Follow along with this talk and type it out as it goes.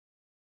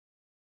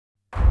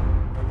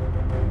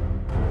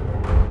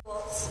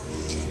Hogwarts.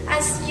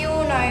 As you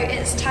all know,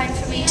 it's time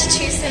for me to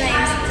choose the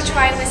names of the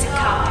Triwizard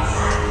Cup.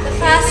 The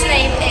first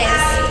name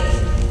is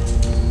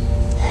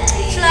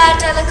Fleur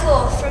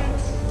Delacour from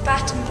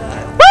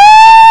Battenberg. Woo!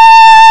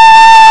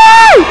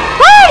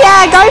 Woo!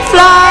 Yeah, go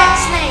Fleur! The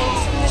next name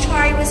from the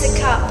Triwizard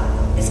Cup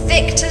is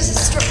Victor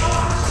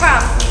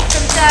Crumb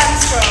from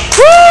Durmstrang.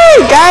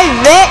 Woo! Go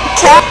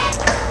Victor!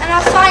 And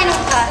our final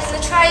person,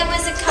 the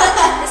Triwizard Cup,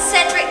 is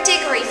Cedric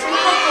Diggory from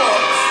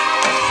Hogwarts.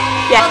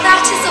 Yeah. Well,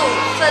 that is all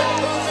for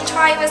all the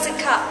Triwizard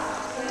Cup.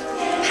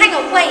 Hang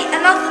on, wait,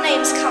 another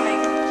name's coming.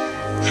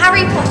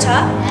 Harry Potter.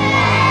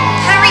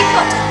 Harry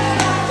Potter.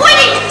 Why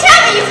didn't you tell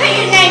me you put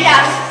your name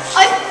down?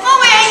 I thought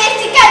we were in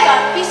this together.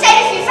 You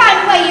said if you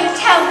found a way you'd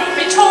tell me.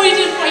 We told you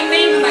didn't put your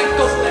name in that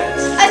goblet.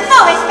 I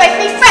thought we were supposed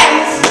to be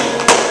friends.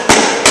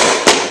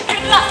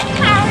 Good luck,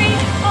 Harry.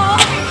 Oh,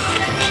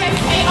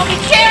 okay, I'll be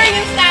cheering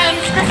and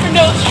stand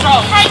Gryffindor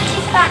strong. Thank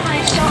you for that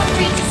nice shot.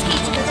 Free to ski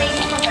to the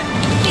Daily Prophet.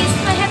 Please,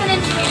 can I have an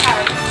interview,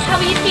 Harry?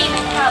 How are you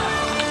feeling about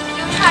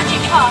your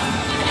tragic past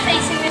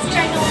facing this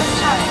ginormous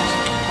challenge?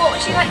 What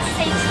would you like to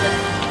say to the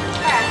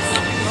press?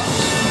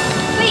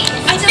 Please,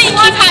 I think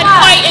you've had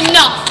quite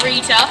enough,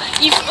 Rita.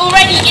 You've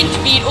already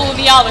interviewed all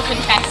the other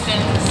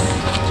contestants.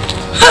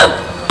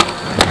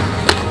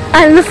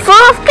 And the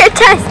fourth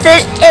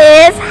contestant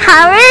is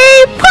Harry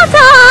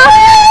Potter!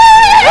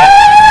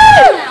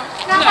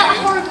 Now that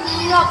horrible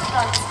love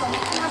bug's gone, we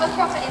can have a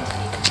proper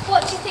interview.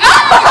 What do you think?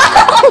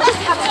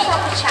 Just have a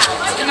proper chat.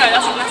 No,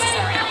 that's not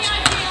necessary,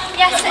 actually.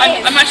 Yes, it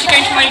is. I'm actually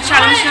going to my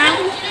challenge now.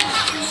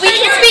 We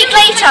can speak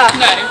later.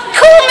 No.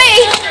 Call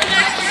me.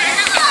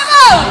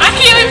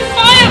 Accio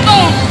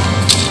Fireball!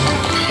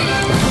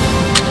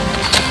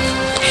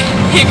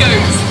 Here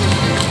goes.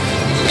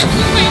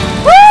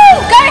 Woo!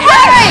 Go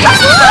Harry!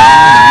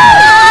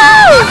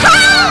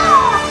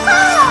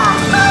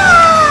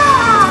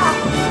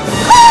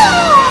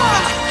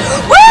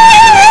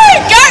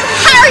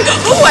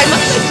 Oh, I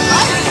must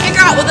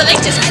figure out what the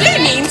latest clue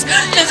means.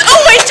 There's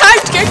always time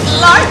to go to the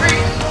library.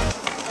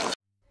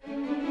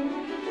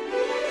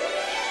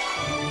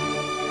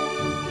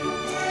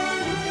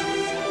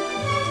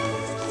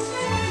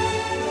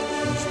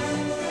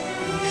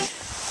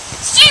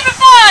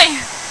 Stupefy!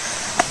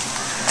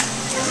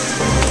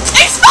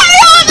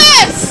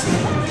 Expelliarmus!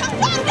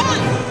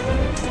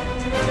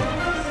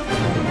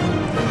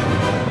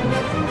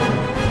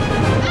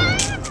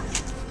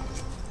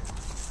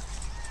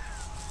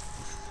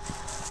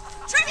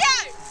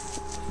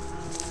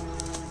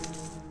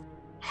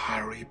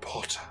 Harry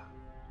Potter,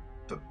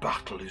 the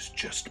battle is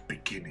just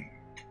beginning.